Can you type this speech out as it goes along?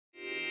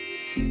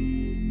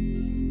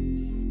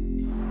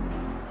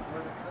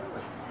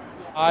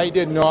I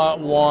did not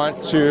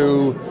want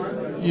to,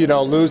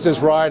 lose this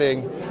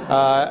riding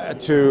for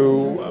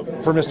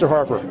Mr.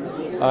 Harper.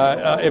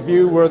 If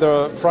you were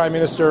the Prime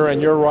Minister and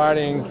you're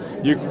riding,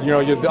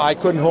 I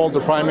couldn't hold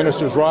the Prime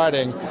Minister's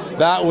riding.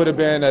 That would have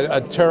been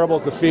a terrible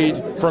defeat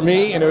for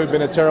me, and it would have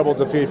been a terrible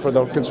defeat for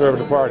the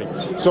Conservative Party.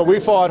 So we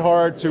fought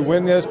hard to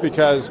win this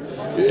because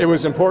it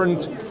was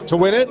important to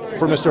win it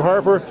for Mr.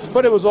 Harper,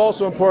 but it was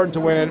also important to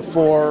win it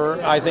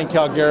for, I think,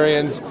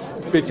 Calgarians,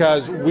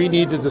 because we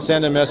needed to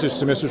send a message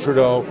to Mr.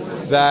 Trudeau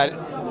that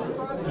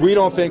we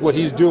don't think what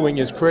he's doing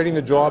is creating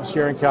the jobs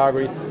here in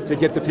Calgary to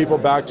get the people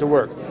back to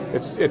work.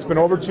 It's been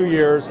over 2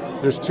 years.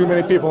 There's too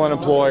many people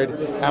unemployed,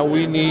 and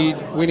we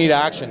need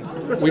action.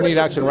 We need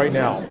action right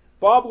now.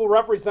 Bob will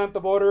represent the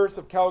voters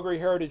of Calgary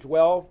Heritage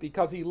well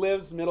because he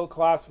lives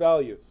middle-class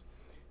values.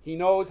 He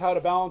knows how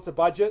to balance a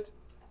budget.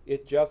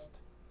 It just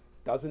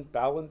doesn't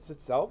balance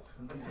itself.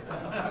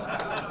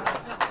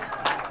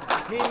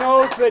 He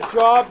knows that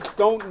jobs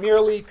don't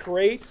merely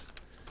create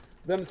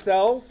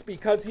themselves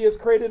because he has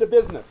created a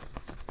business.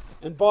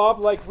 And Bob,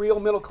 like real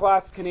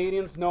middle-class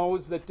Canadians,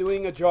 knows that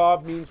doing a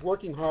job means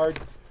working hard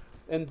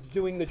and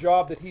doing the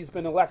job that he's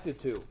been elected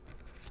to.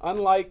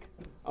 Unlike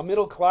a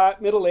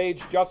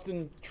middle-aged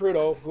Justin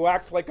Trudeau, who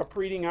acts like a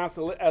preteen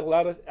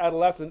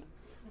adolescent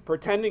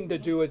pretending to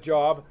do a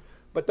job,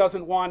 but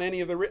doesn't want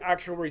any of the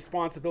actual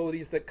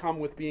responsibilities that come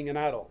with being an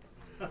adult.